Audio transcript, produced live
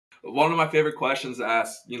One of my favorite questions to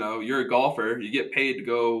ask, you're a golfer, you get paid to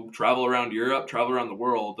go travel around Europe, travel around the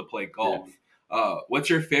world to play Yeah. golf. What's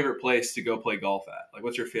your favorite place to go play golf at? Like,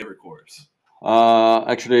 what's your favorite course?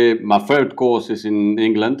 Actually, my favorite course is in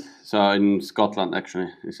England, so in Scotland. Actually,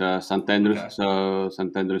 it's St Andrews. Okay. So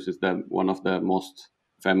St Andrews is the one of the most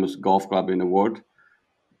famous golf club in the world.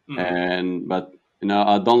 Mm-hmm. And but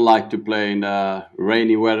I don't like to play in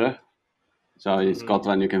rainy weather. So in Mm-hmm.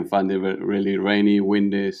 Scotland, you can find it really rainy,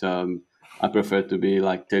 windy. So I prefer to be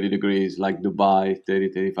like 30 degrees, like Dubai, 30,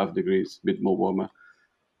 35 degrees, a bit more warmer.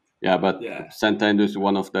 Yeah, but Yeah. St Andrews is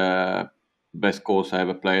one of the best course I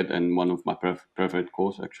ever played and one of my preferred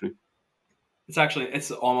course actually.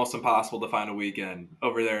 It's almost impossible to find a weekend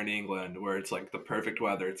over there in England where it's like the perfect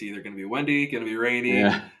weather. It's either going to be windy, going to be rainy.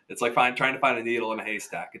 Yeah, It's like trying to find a needle in a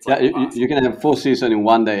haystack. It's yeah. like You can impossible. have full season in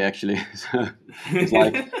one day actually. So it's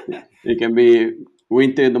like it can be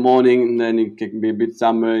winter in the morning, and then it can be a bit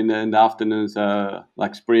summer in the afternoons,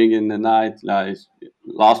 like spring in the night.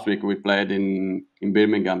 Last week we played in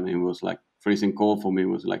Birmingham. It was like freezing cold for me. It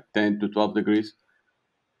was like 10 to 12 degrees.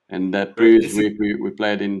 And the previous It's, week we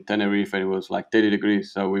played in Tenerife and it was like 30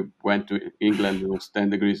 degrees. So we went to England. It was 10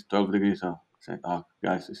 degrees, 12 degrees. So I said, "Oh,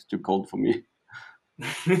 guys, it's too cold for me."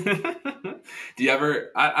 Do you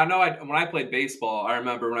ever? I know. When I played baseball, I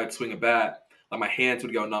remember when I'd swing a bat, like my hands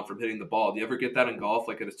would go numb from hitting the ball. Do you ever get that in golf?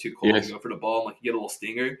 Like it's too cold, you Yes. go for the ball, and like you get a little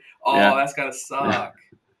stinger. Yeah. Oh, that's gotta suck.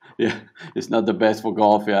 Yeah. It's not the best for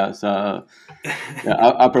golf. Yeah. So yeah,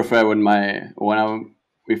 I prefer when I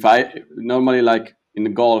if I normally like in the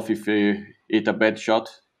golf, if you hit a bad shot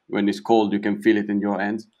when it's cold, you can feel it in your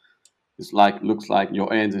hands. It's like looks like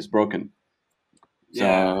your hands is broken.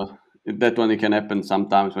 Yeah, So that one it can happen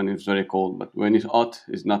sometimes when it's very cold, but when it's hot,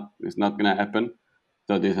 it's not gonna happen.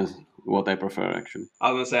 So this is what I prefer actually.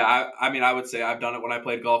 I was gonna say. I mean, I would say I've done it when I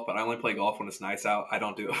played golf, but I only play golf when it's nice out. I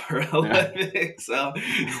don't do it for a Yeah, living, so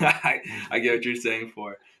I get what you're saying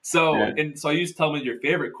for. yeah. So you just tell me your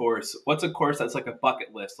favorite course. What's a course that's like a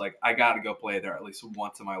bucket list? Like I got to go play there at least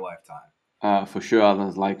once in my lifetime. For sure,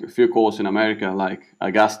 there's like a few courses in America, like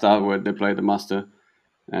Augusta, where they play the Master,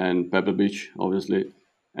 and Pebble Beach, obviously.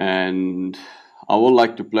 And I would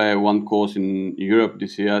like to play one course in Europe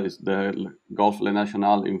this year. Is the Golf Le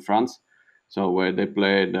National in France, so where they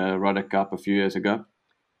played the Ryder Cup a few years ago.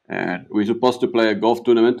 And we're supposed to play a golf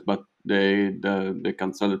tournament, but they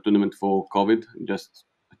canceled the tournament for COVID just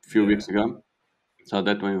a few Yeah. weeks ago. So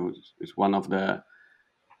that one is one of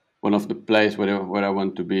the place where I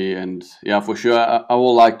want to be. And yeah, for sure, I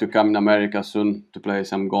would like to come in America soon to play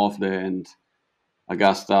some golf there and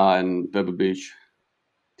Augusta and Pebble Beach,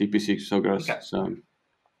 TP6 Sawgrass. Okay. So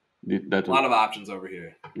that A one, lot of options over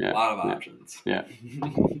here. A yeah, lot of yeah, options. yeah,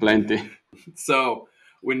 plenty. So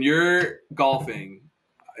when you're golfing,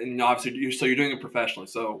 and obviously you're doing it professionally.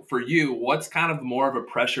 So for you, what's kind of more of a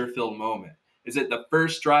pressure-filled moment? Is it the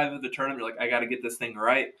first drive of the tournament? You're like, I got to get this thing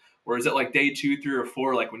right, or is it like day 2, 3, or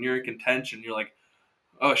 4? Like when you're in contention, you're like,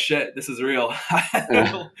 oh shit, this is real.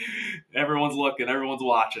 Yeah, Everyone's looking, everyone's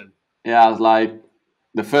watching. yeah. It's like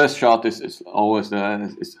the first shot is always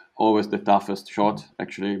the toughest shot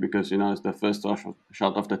actually because it's the first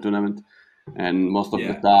shot of the tournament, and most of the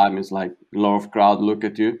Yeah, time it's like a lot of crowd look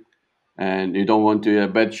at you, and you don't want to a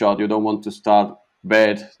bad shot. You don't want to start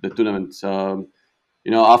bad the tournament. So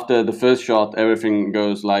after the first shot, everything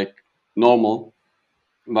goes like normal.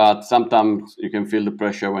 But sometimes you can feel the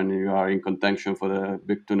pressure when you are in contention for the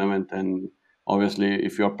big tournament, and obviously,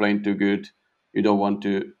 if you are playing too good, you don't want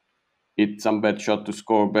to hit some bad shot to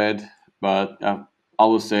score bad. But I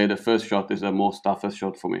will say the first shot is the most toughest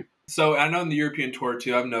shot for me. so I know in the European Tour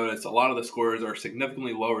too, I've noticed a lot of the scores are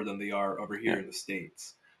significantly lower than they are over here Yeah. in the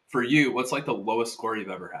States. For you, what's like the lowest score you've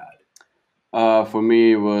ever had? For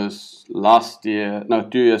me, it was last year, no,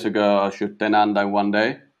 2 years ago. I shot 10 under in one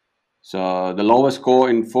day. So the lowest score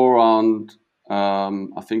in 4 round,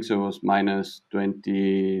 I think so was minus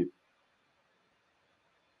 20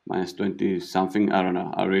 something. I don't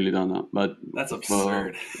know. I really don't know. But That's for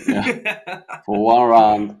absurd. yeah, for one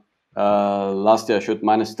round, last year I shot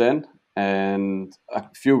 -10, and a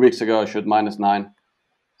few weeks ago I shot -9.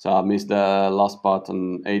 So I missed the last part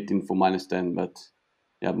on 18 for -10. But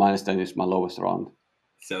yeah, -10 is my lowest round.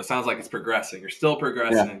 So it sounds like it's progressing. You're still Yeah.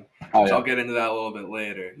 progressing, Oh which I'll yeah. get into that a little bit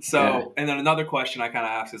later. Yeah. So, and then another question I kind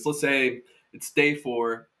of ask is, let's say it's day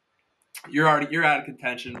 4, you're out of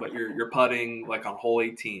contention, but you're putting like on hole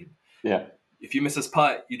 18. Yeah. If you miss this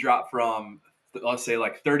putt, you drop from let's say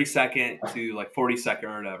like 32nd to like 42nd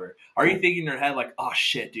or whatever. Are you thinking in your head like, oh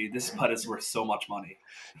shit, dude, this putt is worth so much money?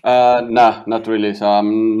 No, not really. So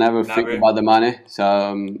I'm never thinking Never. about the money. So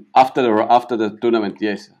after the tournament,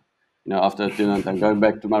 yes. After the tournament, I'm going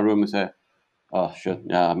back to my room and say, "Oh shit,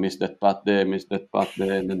 yeah, I missed that part there, missed that part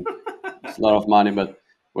there," and then it's a lot of money. But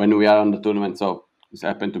when we are on the tournament, so it's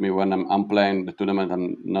happened to me when I'm playing the tournament,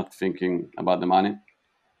 I'm not thinking about the money.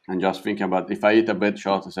 I'm just thinking about if I hit a bad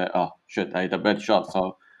shot, I say, "Oh shit, I hit a bad shot."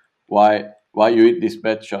 So why you hit this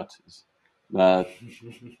bad shot? But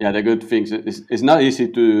yeah, the good things it's not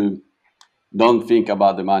easy to don't think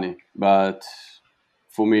about the money, but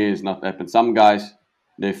for me, it's not happened. Some guys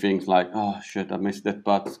they think like, "Oh shit, I missed that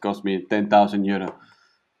part. It cost me 10,000 euro."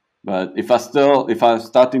 But if I'm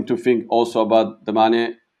starting to think also about the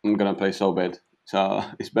money, I'm gonna play so bad. So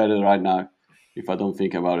it's better right now if I don't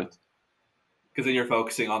think about it. Because then you're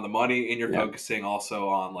focusing on the money and you're Yeah, focusing also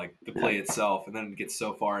on like the yeah, play itself, and then it gets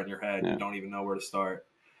so far in your head you yeah, don't even know where to start.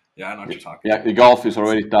 Yeah, I know what you're talking yeah. The about. golf is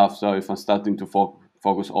already tough, so if I'm starting to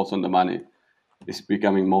focus also on the money, it's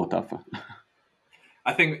becoming more tougher.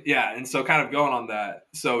 I think, yeah, and so kind of going on that.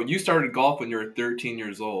 So you started golf when you were 13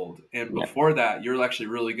 years old, and Yeah, before that, you were actually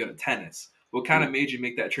really good at tennis. What kind yeah. of made you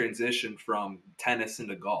make that transition from tennis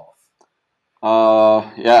into golf?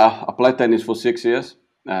 Yeah. I played tennis for 6 years,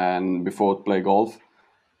 and before play golf.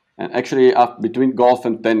 And actually, between golf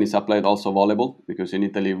and tennis, I played also volleyball because in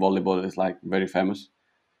Italy, volleyball is like very famous.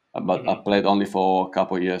 But I Hmm. played only for a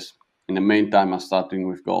couple of years. In the meantime, I starting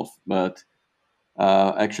with golf. But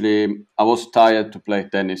actually, I was tired to play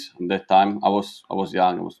tennis at that time. I was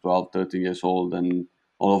young. I was 12, 13 years old, and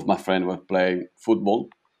all of my friends were playing football.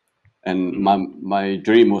 And Hmm. my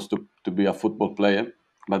dream was to be a football player.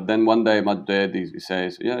 But then one day, my dad he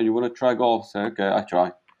says, "Yeah, you want to try golf?" I say, "Okay, I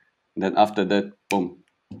try." And then after that, boom,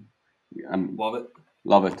 I Love it.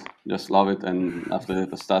 love it, just love it. And after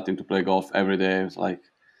that, I starting to play golf every day. It's like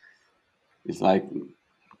it's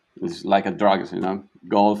like a drug.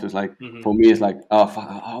 Golf is like for Hmm. me, it's like oh, fuck,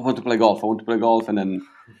 I want to play golf. I want to play golf. And then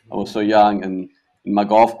I was so young, and in my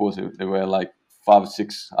golf course, there were like 5,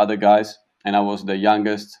 6 other guys, and I was the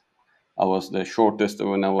youngest. I was the shortest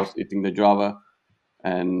when I was hitting the driver,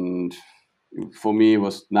 and for me, it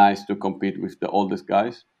was nice to compete with the oldest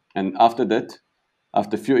guys. And after that,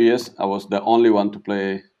 after a few years, I was the only one to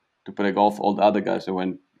play golf. All the other guys they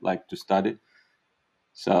went like to study.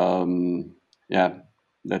 So yeah,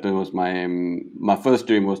 that was my first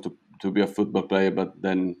dream was to be a football player. But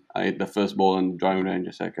then I hit the first ball in the driving range.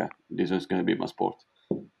 I said, okay, this is going to be my sport.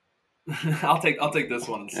 I'll take this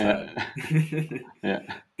one Yeah, instead. yeah.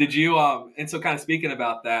 Did you and so kind of speaking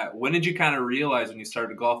about that, when did you kind of realize when you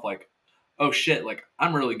started golf like, oh shit, like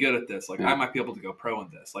I'm really good at this. Like I Yeah. might be able to go pro in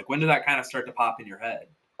this. Like when did that kind of start to pop in your head?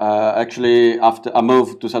 Actually, after I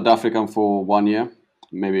moved to South Africa for 1 year,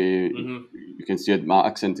 maybe Hmm. you can see it. My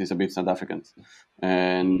accent is a bit South African,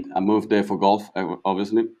 and Hmm. I moved there for golf.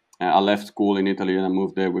 Obviously, I left school in Italy and I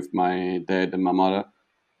moved there with my dad and my mother,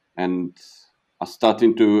 and I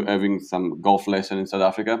started to having some golf lesson in South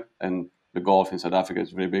Africa, and the golf in South Africa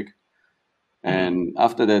is very big. Hmm. And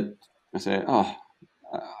after that, I said, "Oh,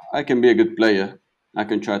 I can be a good player. I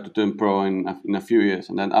can try to turn pro in a few years."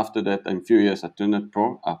 And then after that, in a few years, I turned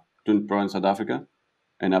pro. I turned pro in South Africa,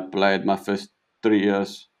 and I played my first 3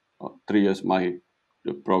 years, 3 years my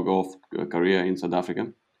pro golf career in South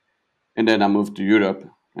Africa. And then I moved to Europe,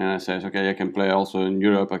 and I said, "Okay, I can play also in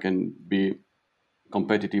Europe. I can be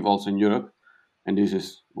competitive also in Europe." And this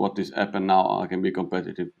is what is happened now. I can be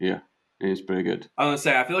competitive here. And it's pretty good. I was gonna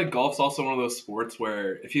say I feel like golf's also one of those sports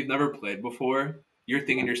where if you've never played before, you're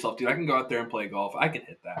thinking to yourself, dude, I can go out there and play golf. I can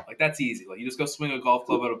hit that. Like that's easy. Like you just go swing a golf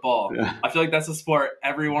club at a ball. Yeah, I feel like that's a sport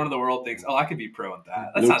everyone in the world thinks, oh, I could be pro at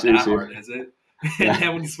that. That's looks not that easy. hard, is it? And Yeah,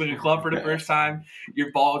 then when you swing a club for the first time,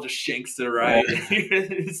 your ball just shanks to the right,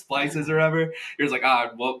 it splices or whatever. You're just like,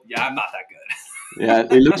 well, yeah, I'm not that good. yeah.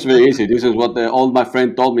 It looks very easy. This is what all my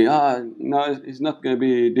friend told me. No, it's not going to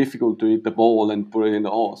be difficult to hit the ball and put it in the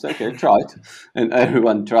hole. I said, okay, try it. And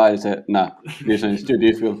everyone tries it. No, this one is too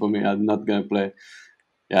difficult for me. I'm not going to play.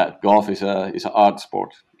 Yeah, golf is a art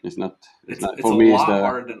sport. It's not. It's not It's for a me. It's lot the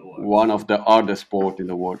harder than it looks. one of the hardest sport in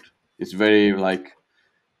the world. It's very like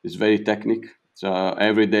it's very technique. So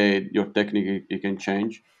every day your technique you can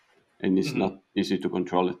change, and it's Hmm. not easy to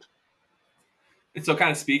control it. And so,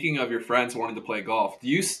 kind of speaking of your friends wanting to play golf, do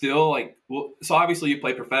you still like? Well, so obviously you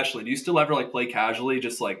play professionally. Do you still ever like play casually,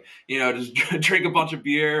 just like just drink a bunch of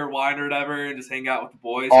beer, wine, or whatever, and just hang out with the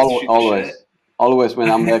boys, just shoot the shit? Always when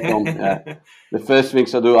I'm back home. Yeah, the first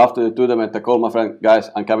things I do after the tournament, I call my friend, guys,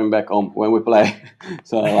 I'm coming back home when we play.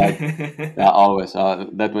 So like, yeah, always.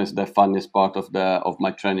 That was the funniest part of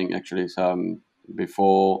my training actually. So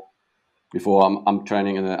before before I'm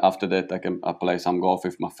training, and then after that I play some golf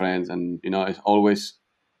with my friends, and it's always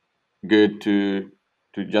good to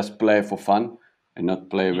just play for fun and not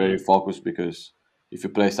play very Mhm. focused because if you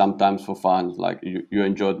play sometimes for fun, like you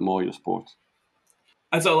enjoy more your sport.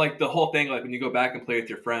 And so like the whole thing, like when you go back and play with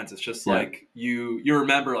your friends, it's just Yeah. like you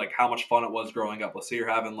remember like how much fun it was growing up. Let's say you're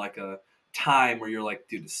having like a time where you're like,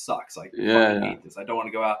 dude, this sucks. Like, I Yeah, fucking yeah. hate this. I don't want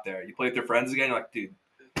to go out there. You play with your friends again, you're like, dude,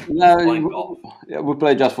 this No, is playing golf. we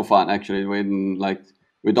play just for fun. Actually, we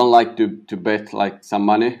don't like to bet like some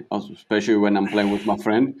money, especially when I'm playing with my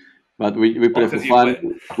friend. But we Well, play for because you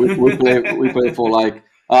fun. win. We play for like,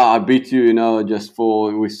 I beat you, just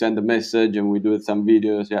for we send a message and we do some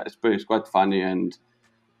videos. Yeah, it's quite funny, and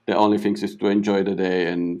the only thing is to enjoy the day,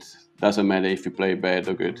 and doesn't matter if you play bad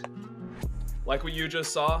or good. Like what you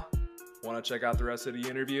just saw? Want to check out the rest of the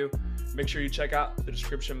interview? Make sure you check out the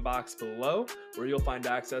description box below, where you'll find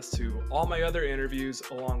access to all my other interviews,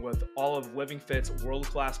 along with all of LivingFit's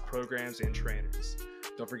world-class programs and trainers.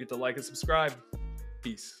 Don't forget to like and subscribe.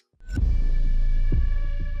 Peace.